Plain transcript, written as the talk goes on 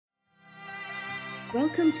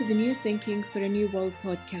Welcome to the New Thinking for a New World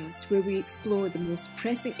podcast, where we explore the most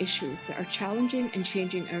pressing issues that are challenging and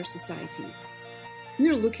changing our societies. We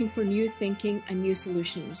are looking for new thinking and new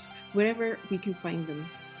solutions, wherever we can find them.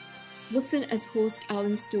 Listen as host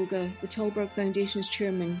Alan Stoga, the Tallberg Foundation's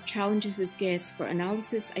chairman, challenges his guests for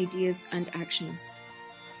analysis, ideas, and actions.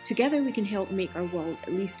 Together we can help make our world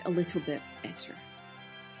at least a little bit better.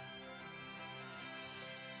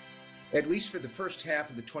 At least for the first half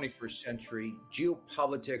of the 21st century,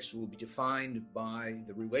 geopolitics will be defined by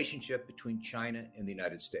the relationship between China and the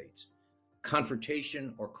United States.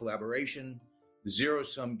 Confrontation or collaboration,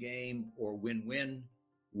 zero-sum game or win-win,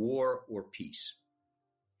 war or peace.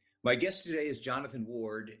 My guest today is Jonathan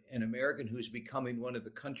Ward, an American who is becoming one of the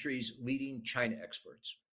country's leading China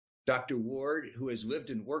experts. Dr. Ward, who has lived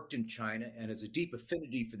and worked in China and has a deep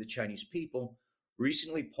affinity for the Chinese people,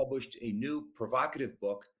 recently published a new provocative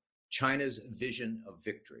book, China's Vision of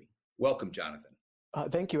Victory. Welcome, Jonathan.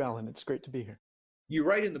 Thank you, Alan. It's great to be here. You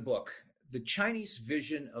write in the book, the Chinese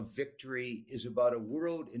vision of victory is about a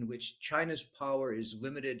world in which China's power is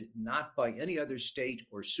limited not by any other state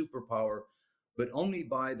or superpower, but only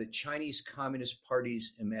by the Chinese Communist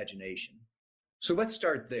Party's imagination. So let's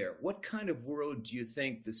start there. What kind of world do you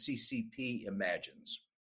think the CCP imagines?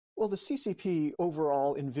 Well, the CCP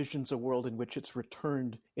overall envisions a world in which it's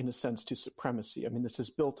returned, in a sense, to supremacy. I mean, this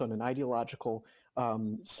is built on an ideological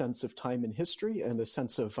sense of time and history and a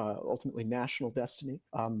sense of ultimately national destiny.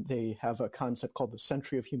 They have a concept called the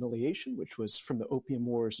Century of Humiliation, which was from the Opium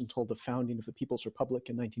Wars until the founding of the People's Republic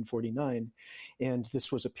in 1949. And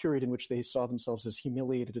this was a period in which they saw themselves as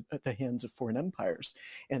humiliated at the hands of foreign empires.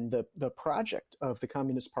 And the project of the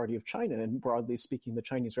Communist Party of China, and broadly speaking, the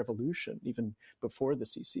Chinese Revolution, even before the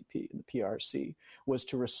CCP and the PRC, was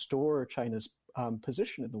to restore China's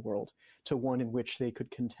position in the world to one in which they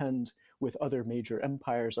could contend with other major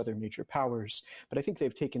empires, other major powers. But I think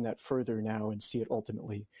they've taken that further now and see it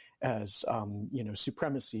ultimately as,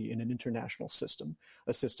 supremacy in an international system,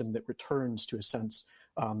 a system that returns to a sense,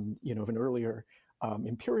 of an earlier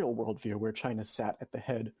imperial worldview where China sat at the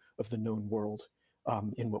head of the known world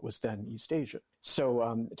in what was then East Asia.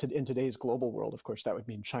 So in today's global world, of course, that would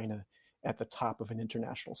mean China at the top of an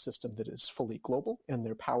international system that is fully global, and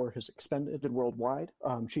their power has expanded worldwide,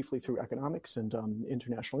 chiefly through economics and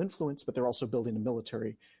international influence, but they're also building a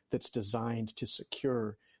military that's designed to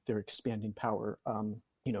secure their expanding power,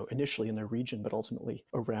 initially in their region, but ultimately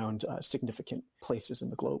around significant places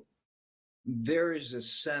in the globe. There is a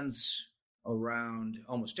sense around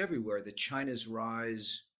almost everywhere that China's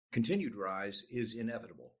continued rise, is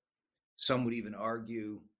inevitable. Some would even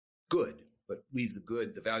argue good, but leave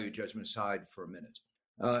the value judgment aside for a minute,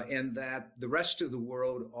 and that the rest of the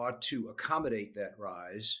world ought to accommodate that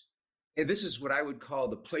rise. And this is what I would call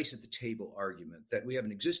the place at the table argument, that we have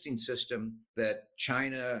an existing system, that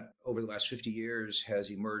China over the last 50 years has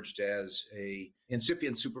emerged as an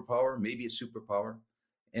incipient superpower, maybe a superpower,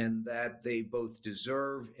 and that they both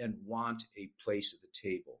deserve and want a place at the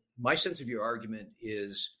table. My sense of your argument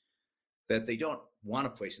is that they don't want a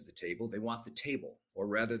place at the table, they want the table, or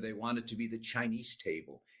rather they want it to be the Chinese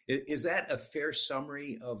table. Is that a fair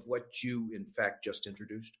summary of what you, in fact, just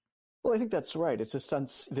introduced? Well, I think that's right. It's a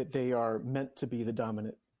sense that they are meant to be the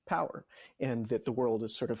dominant power, and that the world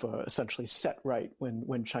is sort of essentially set right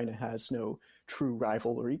when China has no true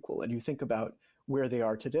rival or equal. And you think about where they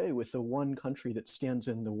are today with the one country that stands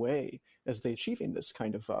in the way as they achieving this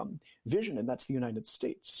kind of vision, and that's the United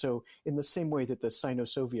States. So in the same way that the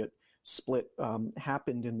Sino-Soviet split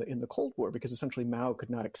happened in the Cold War, because essentially Mao could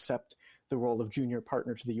not accept the role of junior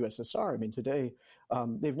partner to the USSR. I mean, today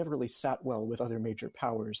they've never really sat well with other major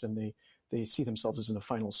powers, and they see themselves as in the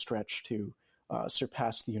final stretch to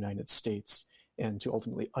surpass the United States and to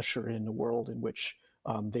ultimately usher in a world in which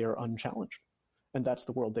they are unchallenged. And that's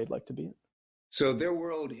the world they'd like to be in. So their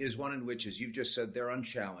world is one in which, as you've just said, they're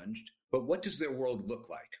unchallenged. But what does their world look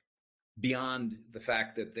like? Beyond the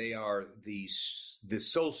fact that they are the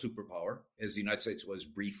sole superpower, as the United States was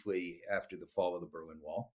briefly after the fall of the Berlin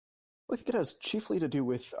Wall? Well, I think it has chiefly to do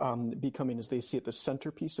with becoming, as they see it, the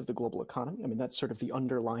centerpiece of the global economy. I mean, that's sort of the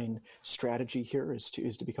underlying strategy here is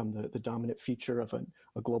to become the dominant feature of a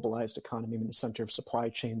globalized economy. I mean, the center of supply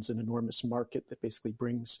chains, an enormous market that basically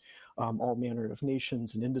brings all manner of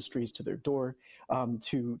nations and industries to their door,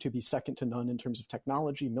 to be second to none in terms of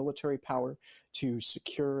technology, military power, to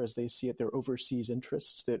secure, as they see it, their overseas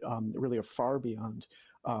interests that really are far beyond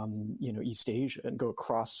East Asia and go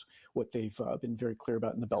across what they've been very clear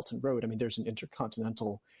about in the Belt and Road. I mean, there's an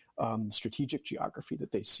intercontinental strategic geography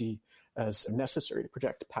that they see as necessary to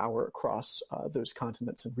project power across those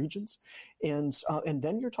continents and regions. And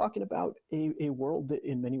then you're talking about a world that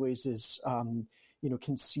in many ways is,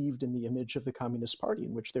 conceived in the image of the Communist Party,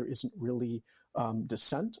 in which there isn't really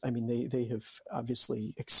dissent. I mean, they have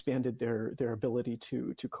obviously expanded their ability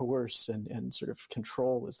to coerce and sort of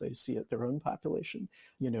control, as they see it, their own population.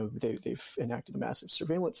 They've enacted a massive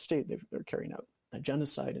surveillance state. They're carrying out a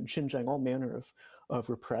genocide in Xinjiang, all manner of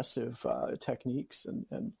repressive techniques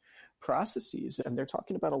and processes. And they're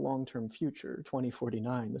talking about a long-term future,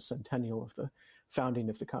 2049, the centennial of the founding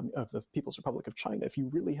of the People's Republic of China. If you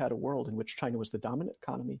really had a world in which China was the dominant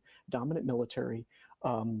economy, dominant military,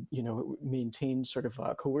 maintained sort of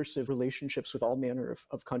coercive relationships with all manner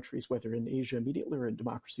of countries, whether in Asia immediately or in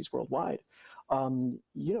democracies worldwide,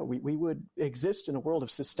 we would exist in a world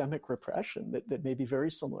of systemic repression that may be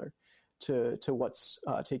very similar to what's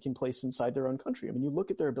taking place inside their own country. I mean, you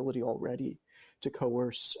look at their ability already to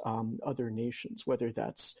coerce other nations, whether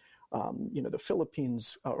that's the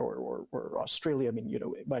Philippines or Australia. I mean,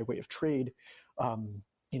 by way of trade,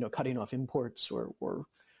 cutting off imports or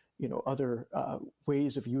other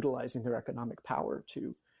ways of utilizing their economic power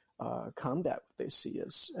to combat what they see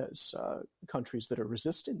as countries that are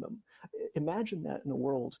resisting them. Imagine that in a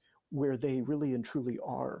world where they really and truly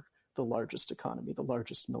are the largest economy, the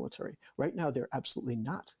largest military. Right now, they're absolutely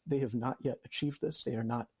not. They have not yet achieved this. They are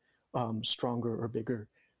not stronger or bigger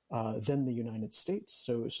than the United States.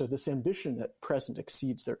 So this ambition at present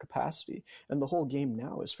exceeds their capacity. And the whole game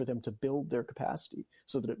now is for them to build their capacity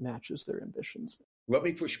so that it matches their ambitions. Let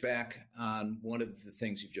me push back on one of the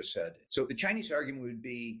things you've just said. So the Chinese argument would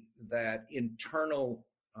be that internal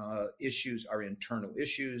issues are internal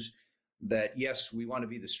issues, that yes, we want to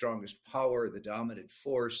be the strongest power, the dominant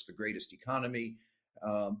force, the greatest economy,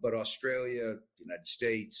 but Australia, the United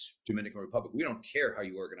States, Dominican Republic, we don't care how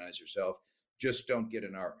you organize yourself. Just don't get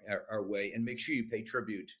in our way, and make sure you pay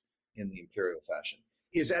tribute in the imperial fashion.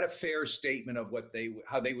 Is that a fair statement of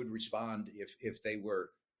how they would respond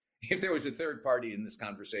if there was a third party in this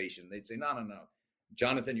conversation? They'd say, no,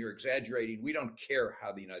 Jonathan, you're exaggerating. We don't care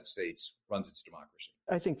how the United States runs its democracy.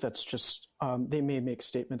 I think that's just, they may make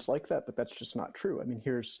statements like that, but that's just not true. I mean,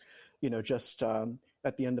 here's, just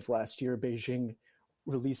at the end of last year, Beijing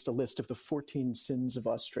released a list of the 14 sins of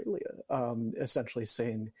Australia, essentially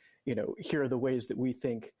saying, here are the ways that we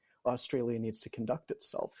think Australia needs to conduct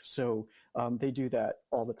itself. So they do that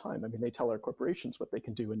all the time. I mean, they tell our corporations what they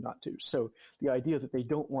can do and not do. So the idea that they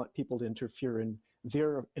don't want people to interfere in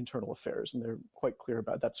their internal affairs, and they're quite clear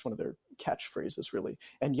about that's one of their catchphrases, really.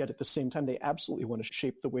 And yet at the same time, they absolutely want to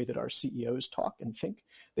shape the way that our CEOs talk and think.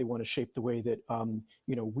 They want to shape the way that,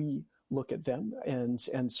 we look at them and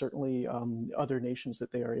certainly other nations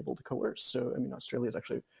that they are able to coerce. So, I mean, Australia is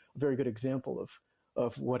actually a very good example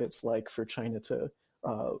of what it's like for China to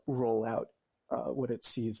roll out what it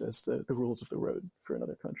sees as the rules of the road for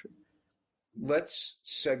another country. Let's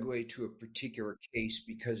segue to a particular case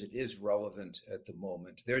because it is relevant at the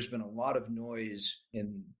moment. There's been a lot of noise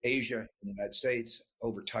in Asia, in the United States,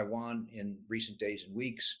 over Taiwan in recent days and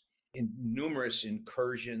weeks, in numerous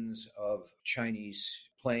incursions of Chinese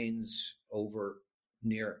planes over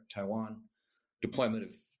near Taiwan, deployment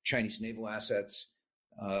of Chinese naval assets,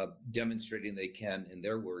 demonstrating they can, in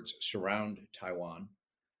their words, surround Taiwan,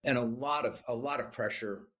 and a lot of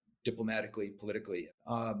pressure diplomatically, politically.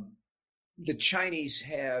 The Chinese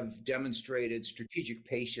have demonstrated strategic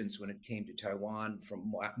patience when it came to Taiwan.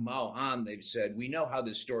 From Mao on, they've said, we know how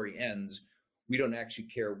this story ends. We don't actually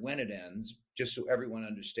care when it ends, just so everyone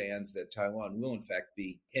understands that Taiwan will, in fact,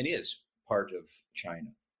 be and is part of China.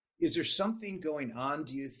 Is there something going on,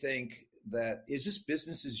 do you think, that is this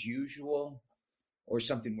business as usual or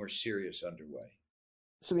something more serious underway?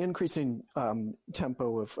 So the increasing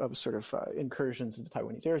tempo of sort of incursions into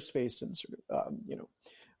Taiwanese airspace and sort of,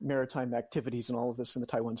 maritime activities and all of this in the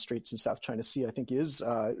Taiwan Straits and South China Sea, I think is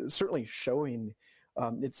certainly showing,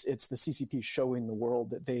 it's the CCP showing the world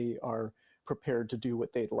that they are prepared to do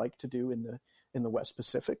what they'd like to do in the West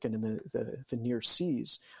Pacific and in the near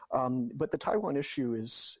seas. But the Taiwan issue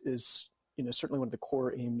is certainly one of the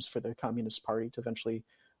core aims for the Communist Party to eventually,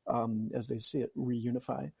 as they see it,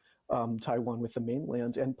 reunify Taiwan with the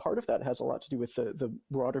mainland. And part of that has a lot to do with the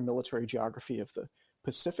broader military geography of the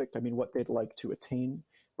Pacific. I mean, what they'd like to attain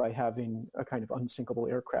by having a kind of unsinkable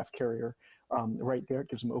aircraft carrier right there. It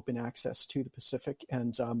gives them open access to the Pacific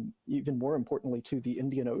and even more importantly to the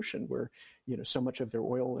Indian Ocean, where so much of their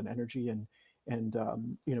oil and energy and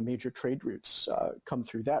major trade routes come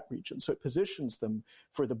through that region. So it positions them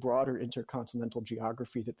for the broader intercontinental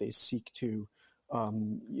geography that they seek to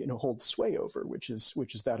hold sway over, which is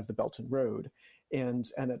that of the Belt and Road, and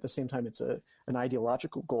at the same time it's an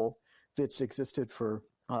ideological goal that's existed for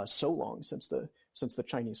so long, since the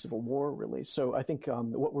Chinese Civil War, really. So I think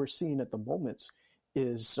what we're seeing at the moment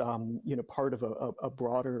is part of a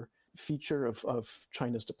broader feature of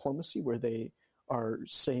China's diplomacy, where they are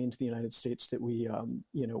saying to the United States that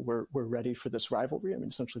we're ready for this rivalry. I mean,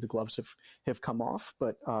 essentially the gloves have come off,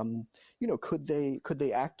 but could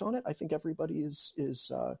they act on it? I think everybody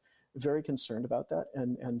is very concerned about that,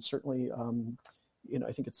 and certainly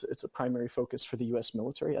I think it's a primary focus for the U.S.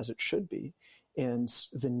 military, as it should be, and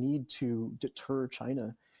the need to deter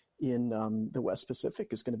China in the West Pacific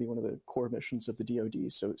is going to be one of the core missions of the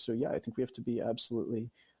DoD. So yeah, I think we have to be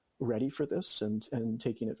absolutely ready for this and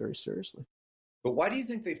taking it very seriously. But why do you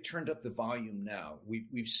think they've turned up the volume now?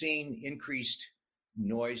 We've seen increased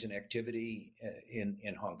noise and activity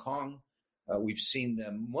in Hong Kong. We've seen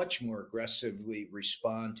them much more aggressively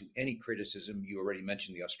respond to any criticism. You already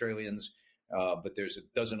mentioned the Australians, but there's a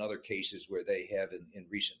dozen other cases where they have in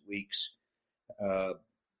recent weeks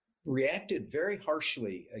reacted very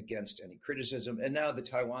harshly against any criticism. And now the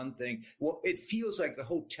Taiwan thing, well, it feels like the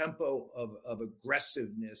whole tempo of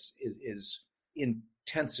aggressiveness is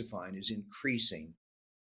intensifying, is increasing.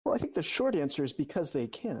 Well, I think the short answer is because they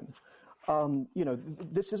can.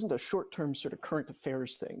 This isn't a short-term sort of current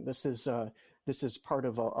affairs thing. This is part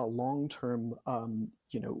of a long-term,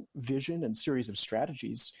 vision and series of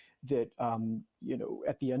strategies that,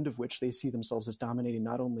 at the end of which they see themselves as dominating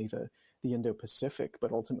not only the Indo-Pacific,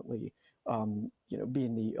 but ultimately,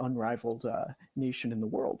 being the unrivaled nation in the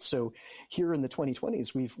world. So here in the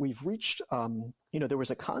 2020s, we've reached, there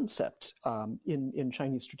was a concept in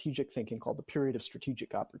Chinese strategic thinking called the period of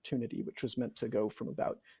strategic opportunity, which was meant to go from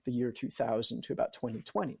about the year 2000 to about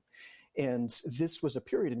 2020. And this was a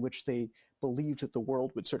period in which they believed that the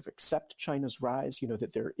world would sort of accept China's rise,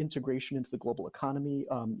 that their integration into the global economy,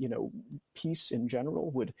 peace in general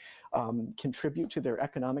would contribute to their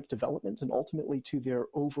economic development and ultimately to their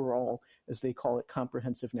overall, as they call it,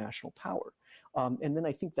 comprehensive national power. And then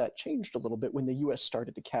I think that changed a little bit when the U.S.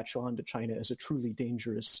 started to catch on to China as a truly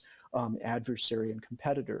dangerous adversary and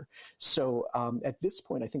competitor. So at this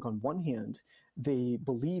point, I think on one hand, they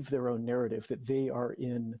believe their own narrative that they are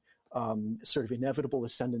in sort of inevitable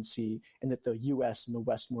ascendancy, and that the U.S. and the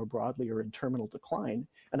West more broadly are in terminal decline.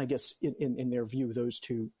 And I guess in their view, those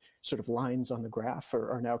two sort of lines on the graph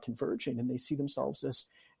are now converging, and they see themselves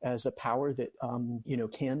as a power that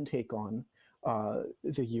can take on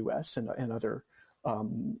the U.S. and other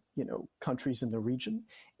countries in the region.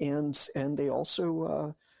 And they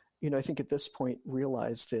also I think at this point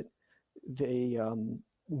realize that they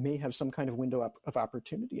may have some kind of window of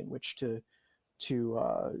opportunity in which to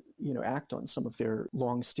act on some of their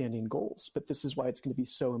long-standing goals. But this is why it's going to be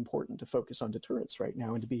so important to focus on deterrence right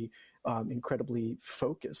now and to be incredibly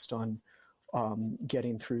focused on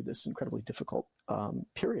getting through this incredibly difficult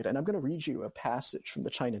period. And I'm going to read you a passage from the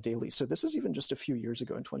China Daily. So this is even just a few years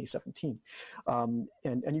ago in 2017.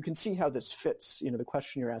 And you can see how this fits, the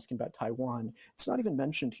question you're asking about Taiwan. It's not even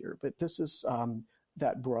mentioned here, but this is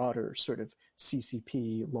that broader sort of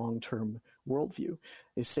CCP long-term worldview.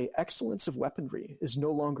 They say excellence of weaponry is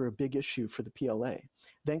no longer a big issue for the PLA.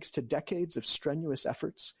 Thanks to decades of strenuous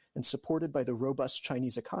efforts and supported by the robust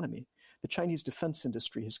Chinese economy, the Chinese defense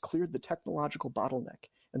industry has cleared the technological bottleneck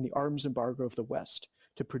and the arms embargo of the West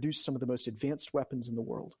to produce some of the most advanced weapons in the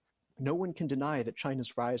world. No one can deny that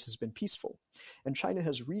China's rise has been peaceful, and China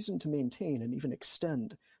has reason to maintain and even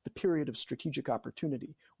extend the period of strategic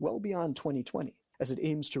opportunity well beyond 2020, as it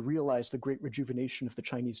aims to realize the great rejuvenation of the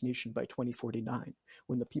Chinese nation by 2049,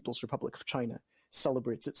 when the People's Republic of China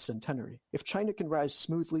celebrates its centenary. If China can rise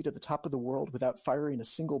smoothly to the top of the world without firing a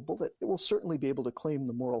single bullet, it will certainly be able to claim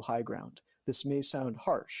the moral high ground. This may sound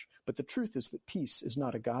harsh, but the truth is that peace is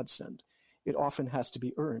not a godsend. It often has to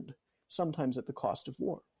be earned, sometimes at the cost of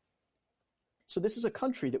war. So this is a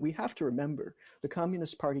country that we have to remember. The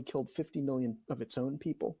Communist Party killed 50 million of its own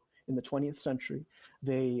people in the 20th century.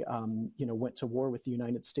 They went to war with the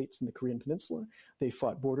United States in the Korean Peninsula. They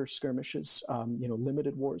fought border skirmishes,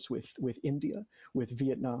 limited wars with India, with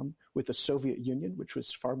Vietnam, with the Soviet Union, which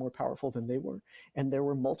was far more powerful than they were. And there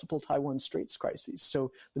were multiple Taiwan Straits crises.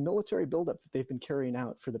 So the military buildup that they've been carrying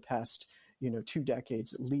out for the past 2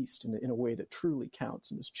 decades at least, in a way that truly counts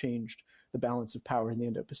and has changed the balance of power in the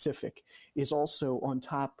Indo-Pacific, is also on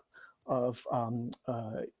top of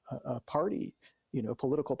a party,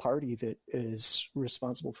 political party that is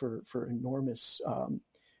responsible for enormous,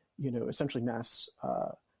 essentially mass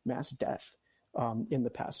death in the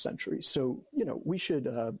past century. So, we should,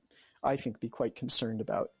 I think, be quite concerned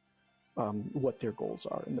about what their goals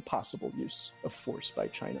are and the possible use of force by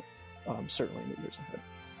China, certainly in the years ahead.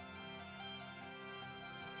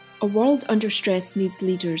 A world under stress needs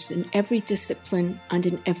leaders in every discipline and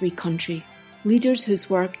in every country. Leaders whose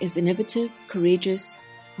work is innovative, courageous,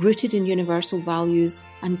 rooted in universal values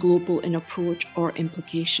and global in approach or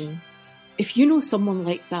implication. If you know someone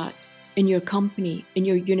like that in your company, in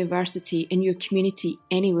your university, in your community,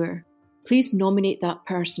 anywhere, please nominate that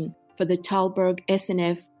person for the Talberg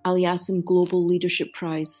SNF Aliassime Global Leadership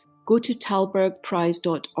Prize. Go to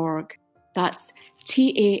talbergprize.org. That's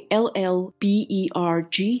TALLBERG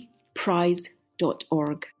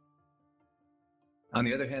prize.org. On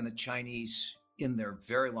the other hand, the Chinese, in their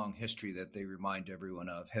very long history that they remind everyone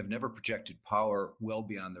of, have never projected power well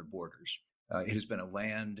beyond their borders. It has been a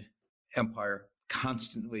land empire,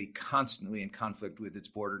 constantly in conflict with its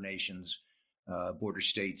border nations, border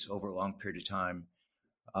states over a long period of time.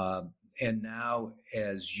 And now,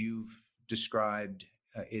 as you've described,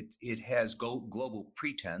 it has global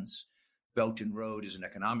pretense. Belt and Road is an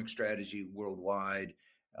economic strategy worldwide.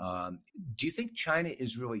 Do you think China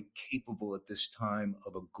is really capable at this time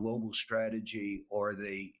of a global strategy, or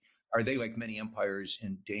are they like many empires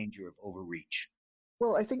in danger of overreach?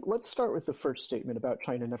 Well, I think let's start with the first statement about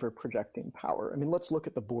China never projecting power. I mean, let's look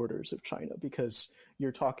at the borders of China, because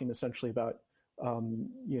you're talking essentially about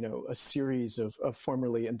a series of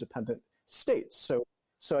formerly independent states.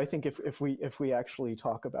 So I think if we actually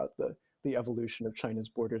talk about the evolution of China's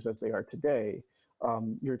borders as they are today,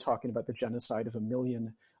 you're talking about the genocide of 1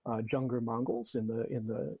 million Zhengs Mongols in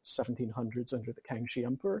the 1700s under the Kangxi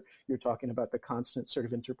Emperor. You're talking about the constant sort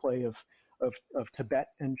of interplay of Tibet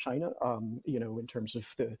and China, in terms of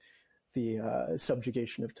the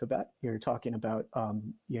subjugation of Tibet. You're talking about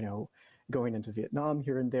going into Vietnam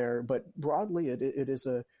here and there, but broadly, it is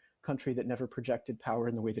a country that never projected power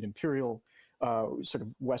in the way that imperial sort of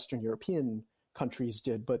Western European countries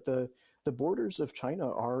did. But the borders of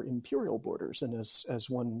China are imperial borders, and as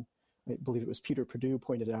one, I believe it was Peter Perdue,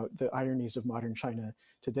 pointed out, the ironies of modern China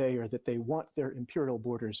today are that they want their imperial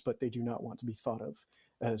borders, but they do not want to be thought of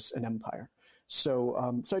as an empire. So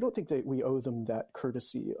I don't think that we owe them that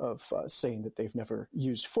courtesy of saying that they've never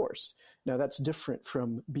used force. Now, that's different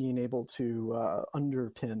from being able to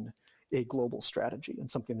underpin a global strategy and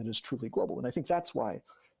something that is truly global. And I think that's why,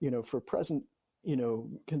 for present,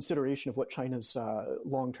 consideration of what China's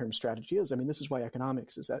long-term strategy is, I mean, this is why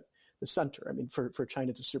economics is at the center. I mean, for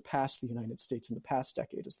China to surpass the United States in the past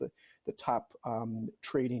decade as the top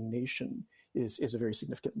trading nation is a very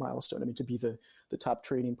significant milestone. I mean, to be the top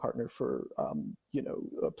trading partner for,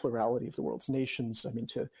 a plurality of the world's nations. I mean,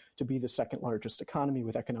 to be the second largest economy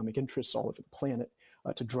with economic interests all over the planet,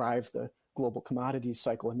 to drive the global commodities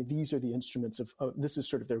cycle. I mean, these are the instruments of this is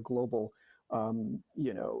sort of their global,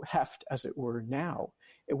 heft, as it were, now.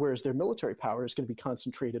 Whereas their military power is going to be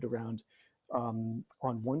concentrated around, on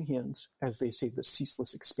one hand, as they say, the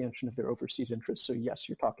ceaseless expansion of their overseas interests. So yes,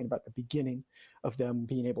 you're talking about the beginning of them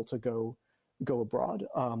being able to go abroad.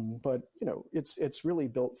 But it's really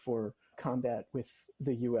built for combat with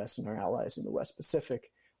the U.S. and our allies in the West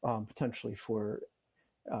Pacific, potentially for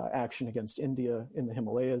action against India in the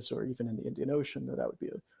Himalayas or even in the Indian Ocean. Though that would be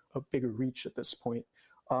a bigger reach at this point.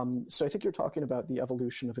 So I think you're talking about the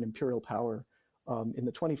evolution of an imperial power in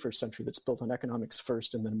the 21st century that's built on economics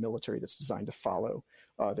first, and then a military that's designed to follow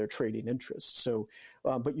their trading interests. So,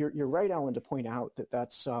 but you're right, Alan, to point out that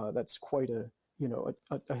that's quite a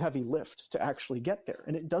heavy lift to actually get there.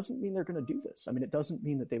 And it doesn't mean they're going to do this. I mean, it doesn't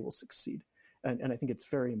mean that they will succeed. And I think it's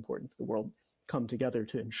very important that the world come together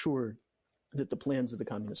to ensure that the plans of the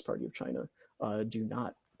Communist Party of China do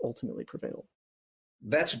not ultimately prevail.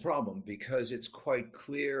 That's a problem, because it's quite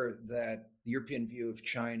clear that the European view of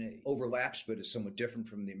China overlaps, but is somewhat different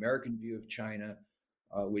from the American view of China,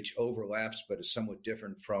 which overlaps, but is somewhat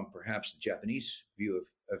different from perhaps the Japanese view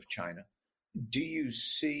of China. Do you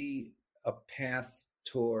see a path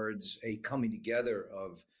towards a coming together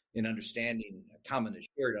of an understanding, a common and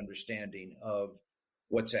shared understanding of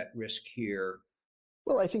what's at risk here?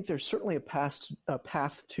 Well, I think there's certainly a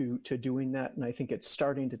path to doing that, and I think it's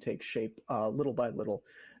starting to take shape little by little.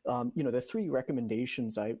 The 3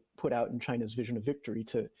 recommendations I put out in China's vision of victory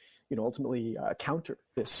to, ultimately counter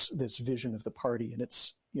this vision of the party and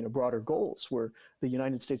its, broader goals, where the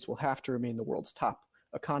United States will have to remain the world's top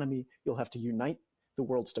economy. You'll have to unite the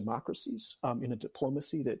world's democracies in a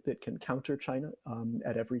diplomacy that can counter China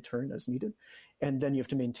at every turn as needed. And then you have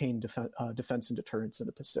to maintain defense and deterrence in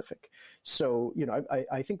the Pacific. So,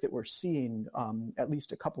 I think that we're seeing at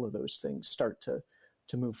least a couple of those things start to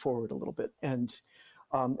move forward a little bit. And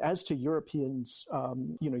as to Europeans,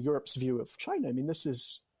 Europe's view of China, I mean, this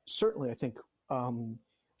is certainly, I think,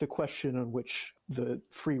 the question on which the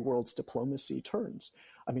free world's diplomacy turns.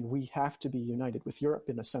 I mean, we have to be united with Europe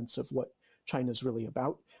in a sense of what China's really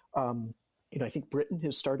about. I think Britain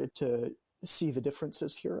has started to see the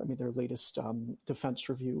differences here. I mean, their latest defense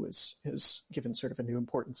review has given sort of a new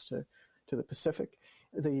importance to the Pacific.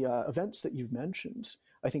 The events that you've mentioned,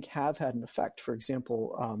 I think, have had an effect. For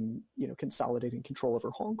example, consolidating control over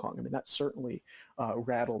Hong Kong. I mean, that certainly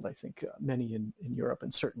rattled, I think, many in Europe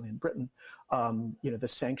and certainly in Britain. The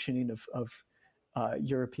sanctioning of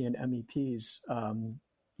European MEPs,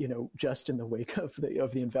 just in the wake of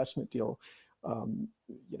the investment deal,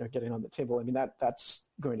 getting on the table. I mean, that's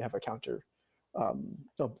going to have a counter.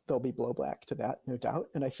 There'll be blowback to that, no doubt.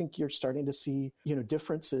 And I think you're starting to see,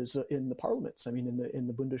 differences in the parliaments. I mean, in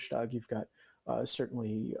the Bundestag, you've got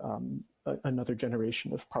certainly another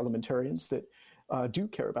generation of parliamentarians that do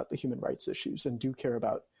care about the human rights issues and do care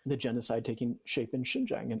about the genocide taking shape in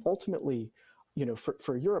Xinjiang. And ultimately,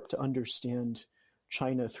 for Europe to understand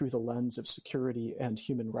China through the lens of security and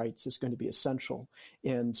human rights is going to be essential.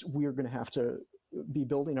 And we're going to have to be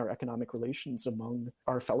building our economic relations among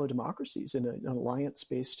our fellow democracies in an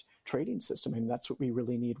alliance-based trading system. I mean, that's what we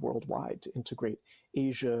really need worldwide to integrate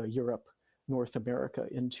Asia, Europe, North America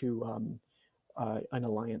into an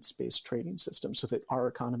alliance-based trading system so that our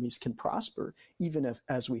economies can prosper, even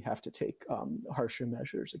as we have to take harsher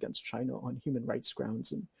measures against China on human rights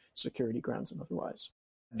grounds and security grounds and otherwise.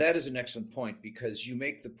 That is an excellent point, because you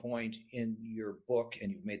make the point in your book, and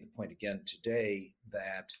you've made the point again today,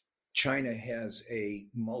 that China has a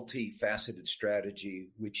multifaceted strategy,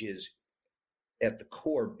 which is at the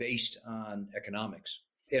core based on economics.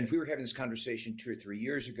 And if we were having this conversation 2 or 3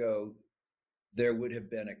 years ago, there would have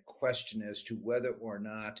been a question as to whether or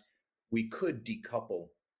not we could decouple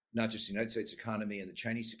not just the United States economy and the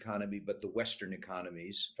Chinese economy, but the Western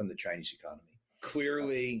economies from the Chinese economy.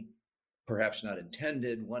 Clearly, perhaps not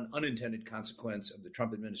intended, one unintended consequence of the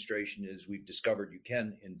Trump administration is we've discovered you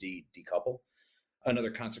can indeed decouple.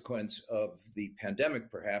 Another consequence of the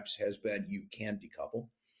pandemic, perhaps, has been you can decouple.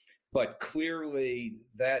 But clearly,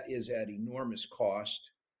 that is at enormous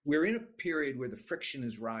cost. We're in a period where the friction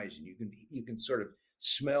is rising. You can sort of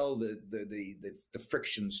smell the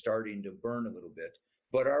friction starting to burn a little bit.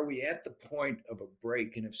 But are we at the point of a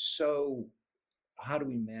break? And if so, how do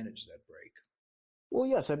we manage that break? Well,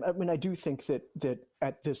 yes. I mean, I do think that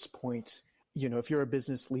at this point, if you're a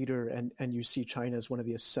business leader and you see China as one of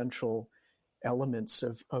the essential elements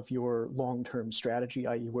of your long-term strategy,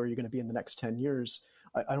 i.e. where you're going to be in the next 10 years,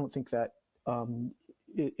 I don't think that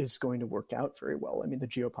is going to work out very well. I mean, the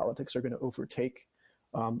geopolitics are going to overtake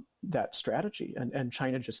that strategy, and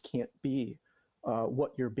China just can't be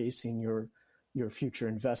what you're basing your future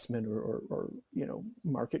investment or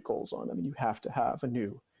market goals on. I mean, you have to have a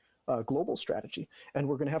new global strategy, and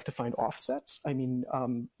we're going to have to find offsets. I mean,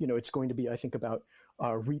 it's going to be, I think, about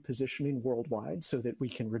repositioning worldwide so that we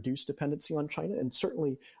can reduce dependency on China. And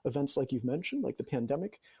certainly events like you've mentioned, like the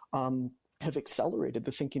pandemic, have accelerated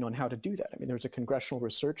the thinking on how to do that. I mean, there's a Congressional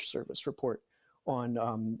Research Service report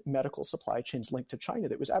on medical supply chains linked to China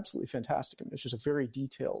that was absolutely fantastic. I mean, it's just a very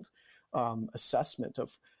detailed assessment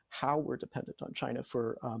of how we're dependent on China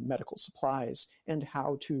for medical supplies and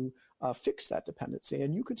how to fix that dependency.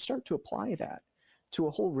 And you could start to apply that to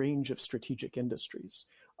a whole range of strategic industries.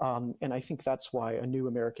 And I think that's why a new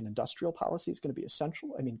American industrial policy is going to be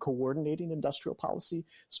essential. I mean, coordinating industrial policy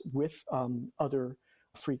with other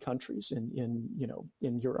free countries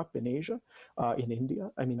in Europe, in Asia, in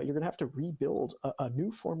India. I mean, you're going to have to rebuild a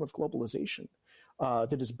new form of globalization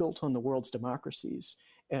that is built on the world's democracies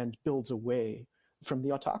and builds away from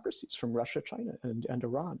the autocracies, from Russia, China, and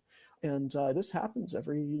Iran. And this happens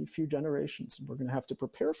every few generations, and we're going to have to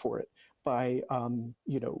prepare for it by,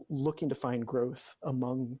 looking to find growth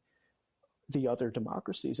among the other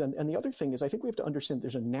democracies. And the other thing is, I think we have to understand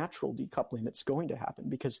there's a natural decoupling that's going to happen,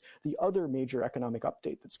 because the other major economic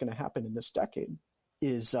update that's going to happen in this decade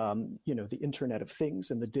is, the Internet of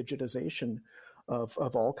Things and the digitization of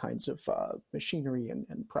all kinds of machinery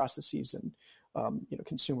and processes and,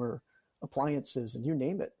 consumer appliances and you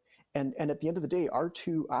name it. And at the end of the day, our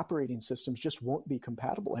two operating systems just won't be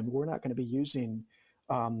compatible. And we're not going to be using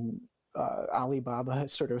Alibaba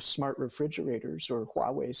sort of smart refrigerators or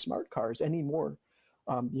Huawei smart cars anymore.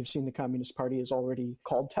 You've seen the Communist Party has already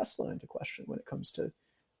called Tesla into question when it comes to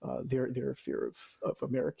their fear of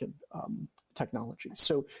American technology.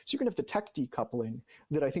 So you're going to have the tech decoupling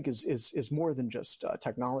that I think is more than just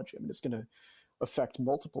technology. I mean, it's going to affect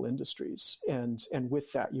multiple industries. And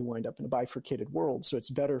with that, you wind up in a bifurcated world. So it's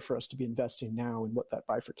better for us to be investing now in what that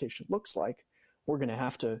bifurcation looks like. We're going to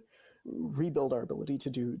have to rebuild our ability to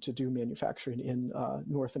do manufacturing in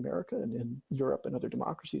North America and in Europe and other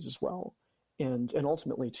democracies as well. And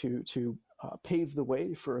ultimately to pave the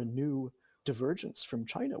way for a new divergence from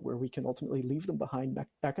China, where we can ultimately leave them behind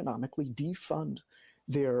economically, defund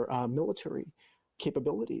their military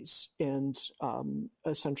capabilities and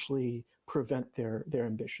essentially prevent their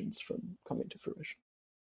ambitions from coming to fruition.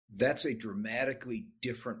 That's a dramatically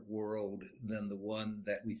different world than the one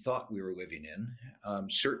that we thought we were living in.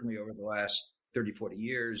 Certainly over the last 30, 40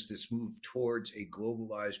 years, this move towards a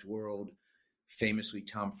globalized world, famously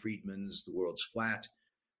Tom Friedman's The World's Flat,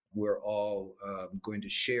 we're all going to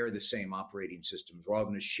share the same operating systems. We're all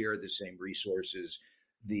going to share the same resources.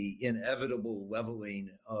 The inevitable leveling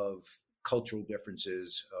of cultural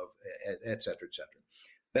differences, et cetera, et cetera.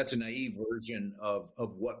 That's a naive version of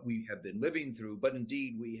what we have been living through. But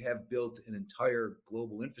indeed, we have built an entire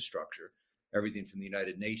global infrastructure, everything from the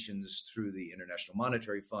United Nations through the International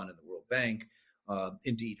Monetary Fund and the World Bank.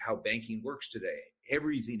 Indeed, how banking works today.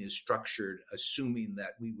 Everything is structured assuming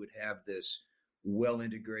that we would have this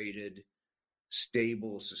well-integrated,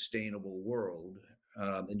 stable, sustainable world.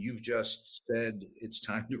 And you've just said it's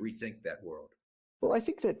time to rethink that world. Well, I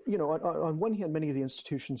think that, on one hand, many of the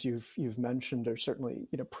institutions you've mentioned are certainly,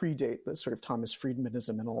 predate the sort of Thomas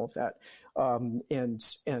Friedmanism and all of that, and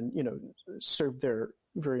serve their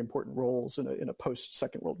very important roles in a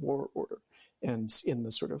post-Second World War order and in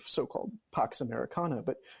the sort of so-called Pax Americana.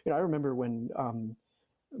 But, I remember when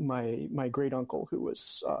my great uncle, who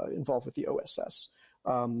was involved with the OSS,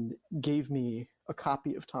 gave me a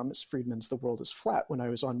copy of Thomas Friedman's The World is Flat when I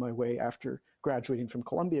was on my way after graduating from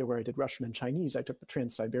Columbia, where I did Russian and Chinese. I took the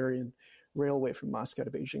Trans-Siberian Railway from Moscow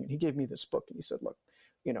to Beijing, and he gave me this book, and he said, look,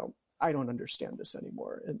 I don't understand this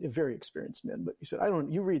anymore. And a very experienced man, but he said,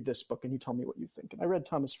 you read this book and you tell me what you think. And I read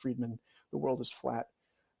Thomas Friedman, The World is Flat,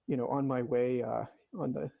 on my way on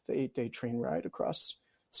the 8-day train ride across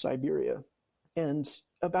Siberia. And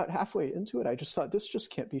about halfway into it, I just thought, this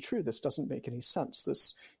just can't be true. This doesn't make any sense.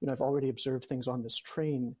 This, I've already observed things on this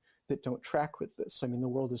train that don't track with this. I mean, the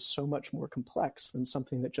world is so much more complex than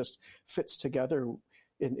something that just fits together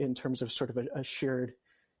in terms of sort of a shared,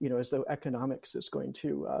 as though economics is going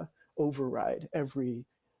to override every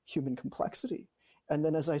human complexity. And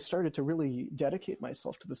then as I started to really dedicate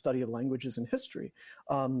myself to the study of languages and history,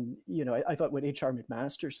 I thought what H.R.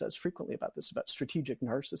 McMaster says frequently about this, about strategic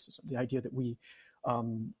narcissism, the idea that we,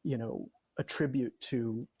 attribute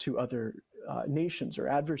to other nations or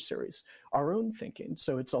adversaries our own thinking.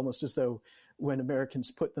 So it's almost as though when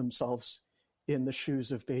Americans put themselves in the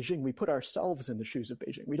shoes of Beijing, we put ourselves in the shoes of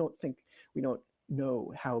Beijing. We don't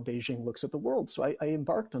know how Beijing looks at the world. So I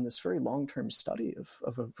embarked on this very long-term study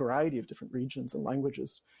of a variety of different regions and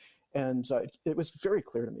languages. And it was very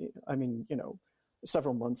clear to me. I mean,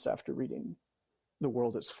 several months after reading The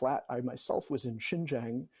World is Flat, I myself was in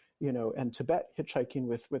Xinjiang, and Tibet, hitchhiking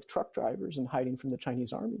with truck drivers and hiding from the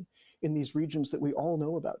Chinese army in these regions that we all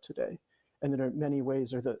know about today. And that in many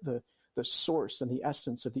ways are the source and the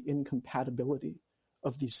essence of the incompatibility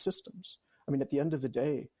of these systems. I mean, at the end of the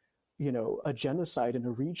day, a genocide in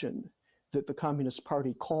a region that the Communist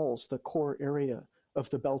Party calls the core area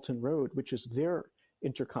of the Belt and Road, which is their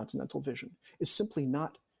intercontinental vision, is simply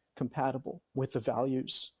not compatible with the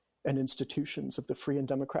values and institutions of the free and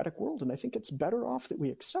democratic world. And I think it's better off that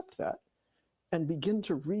we accept that and begin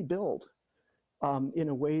to rebuild in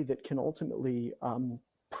a way that can ultimately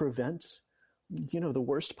prevent the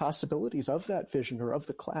worst possibilities of that vision or of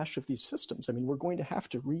the clash of these systems. I mean, we're going to have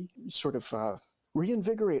to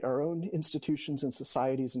reinvigorate our own institutions and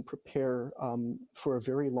societies and prepare for a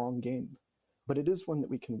very long game. But it is one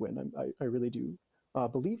that we can win. I really do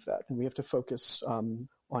believe that. And we have to focus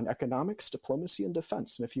on economics, diplomacy, and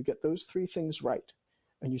defense. And if you get those three things right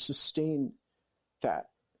and you sustain that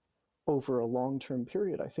over a long-term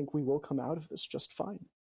period, I think we will come out of this just fine.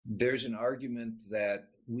 There's an argument that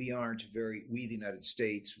we, the United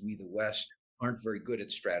States, we the West, aren't very good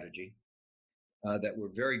at strategy. That we're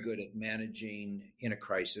very good at managing in a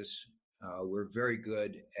crisis. We're very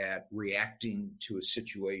good at reacting to a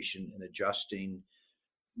situation and adjusting,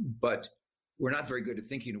 but we're not very good at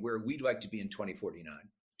thinking where we'd like to be in 2049,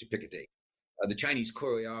 to pick a date. The Chinese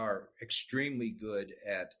clearly are extremely good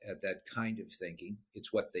at that kind of thinking.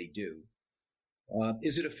 It's what they do.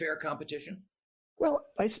 Is it a fair competition? Well,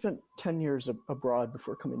 I spent 10 years abroad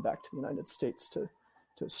before coming back to the United States to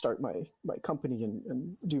start my company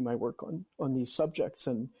and do my work on these subjects.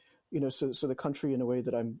 And, so the country in a way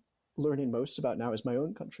that I'm learning most about now is my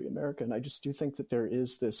own country, America. And I just do think that there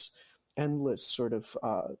is this endless sort of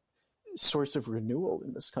source of renewal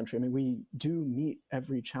in this country. I mean, we do meet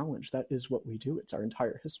every challenge. That is what we do. It's our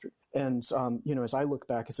entire history. And, as I look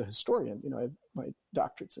back as a historian, I have my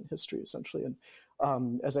doctorate's in history essentially.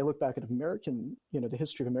 And as I look back at American, the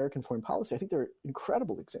history of American foreign policy, I think there are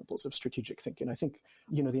incredible examples of strategic thinking. I think,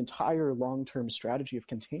 the entire long-term strategy of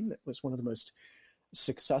containment was one of the most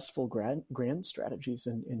successful grand strategies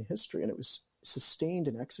in history, and it was sustained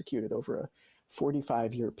and executed over a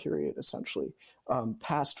 45-year period, essentially,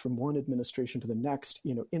 passed from one administration to the next,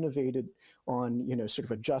 innovated on, sort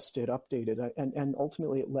of adjusted, updated, and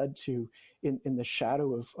ultimately it led to, in the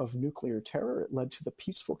shadow of nuclear terror, it led to the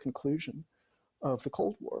peaceful conclusion of the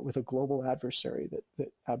Cold War with a global adversary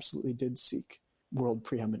that absolutely did seek world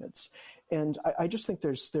preeminence. And I just think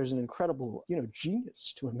there's an incredible,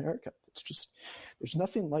 genius to America. It's just, there's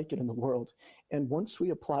nothing like it in the world. And once we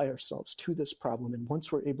apply ourselves to this problem, and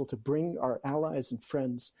once we're able to bring our allies and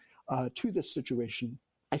friends to this situation,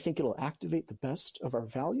 I think it'll activate the best of our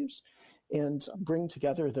values and bring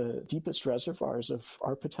together the deepest reservoirs of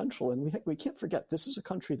our potential. And we can't forget, this is a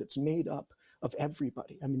country that's made up of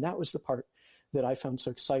everybody. I mean, that was the part that I found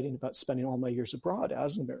so exciting about spending all my years abroad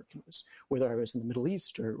as an American, was whether I was in the Middle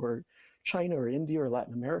East or China or India or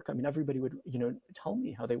Latin America. I mean, everybody would, tell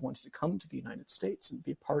me how they wanted to come to the United States and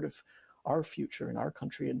be a part of our future in our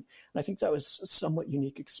country. And I think that was a somewhat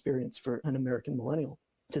unique experience for an American millennial,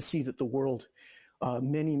 to see that the world,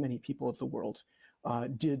 many, many people of the world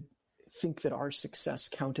did think that our success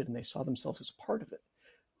counted, and they saw themselves as a part of it.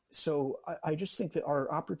 So I just think that our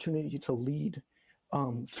opportunity to lead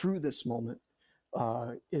through this moment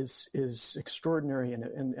is extraordinary.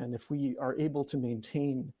 And if we are able to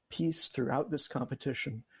maintain peace throughout this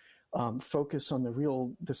competition, focus on the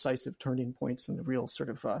real decisive turning points and the real sort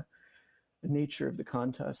of nature of the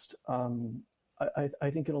contest, I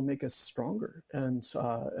think it'll make us stronger, and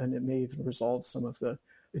it may even resolve some of the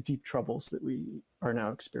deep troubles that we are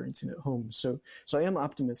now experiencing at home. So I am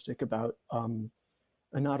optimistic about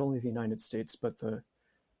not only the United States, but the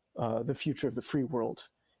future of the free world,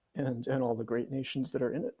 and all the great nations that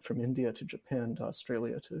are in it, from India to Japan to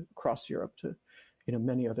Australia to across Europe to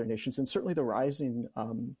many other nations, and certainly the rising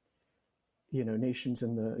nations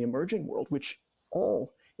in the emerging world, which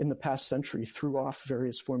all in the past century threw off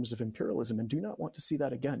various forms of imperialism and do not want to see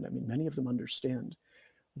that again. I mean, many of them understand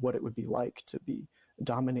what it would be like to be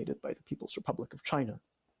dominated by the People's Republic of China.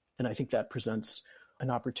 And I think that presents an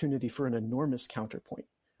opportunity for an enormous counterpoint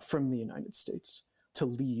from the United States to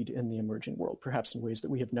lead in the emerging world, perhaps in ways that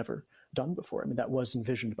we have never done before. I mean, that was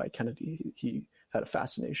envisioned by Kennedy. He had a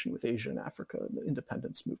fascination with Asia and Africa and the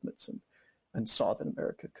independence movements, and saw that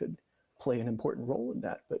America could play an important role in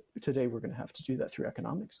that. But today we're going to have to do that through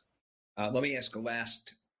economics. Let me ask a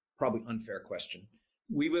last, probably unfair question.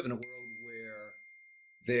 We live in a world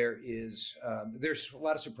where there's a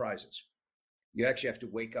lot of surprises. You actually have to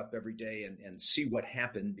wake up every day and see what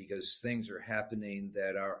happened, because things are happening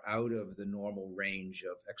that are out of the normal range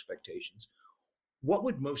of expectations. What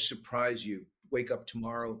would most surprise you? Wake up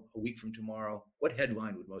tomorrow, a week from tomorrow, what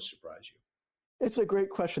headline would most surprise you? It's a great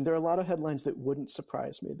question. There are a lot of headlines that wouldn't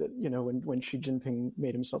surprise me. That, when Xi Jinping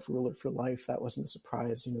made himself ruler for life, that wasn't a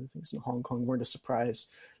surprise. The things in Hong Kong weren't a surprise.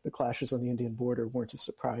 The clashes on the Indian border weren't a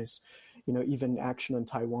surprise. Even action on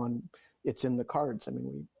Taiwan, it's in the cards. I mean,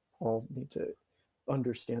 we all need to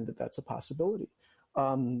understand that that's a possibility.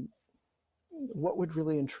 What would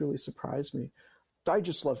really and truly surprise me?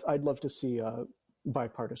 I'd love to see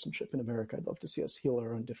bipartisanship in America. I'd love to see us heal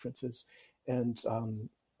our own differences and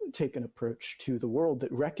take an approach to the world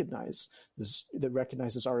that recognizes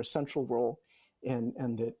our essential role,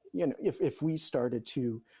 and that if we started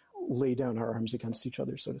to lay down our arms against each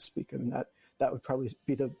other, so to speak, I mean that would probably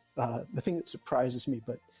be the thing that surprises me,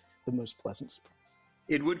 but the most pleasant surprise.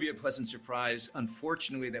 It would be a pleasant surprise.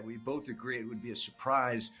 Unfortunately, that we both agree it would be a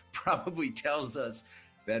surprise probably tells us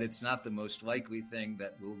that it's not the most likely thing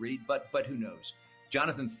that we'll read, but who knows?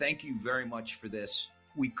 Jonathan, thank you very much for this.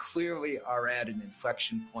 We clearly are at an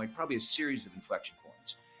inflection point, probably a series of inflection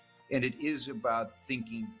points. And it is about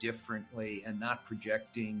thinking differently and not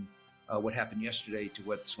projecting what happened yesterday to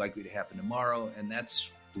what's likely to happen tomorrow. And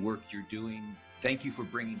that's the work you're doing. Thank you for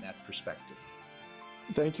bringing that perspective.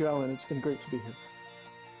 Thank you, Alan. It's been great to be here.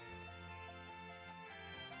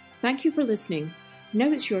 Thank you for listening.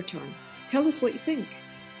 Now it's your turn. Tell us what you think.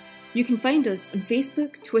 You can find us on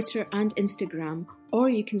Facebook, Twitter, and Instagram, or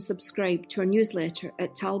you can subscribe to our newsletter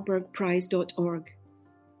at talbergprize.org.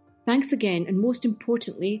 Thanks again, and most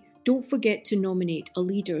importantly, don't forget to nominate a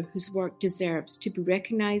leader whose work deserves to be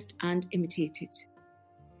recognised and imitated.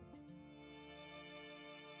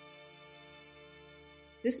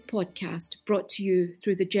 This podcast brought to you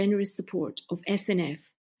through the generous support of SNF,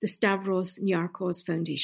 the Stavros Niarchos Foundation.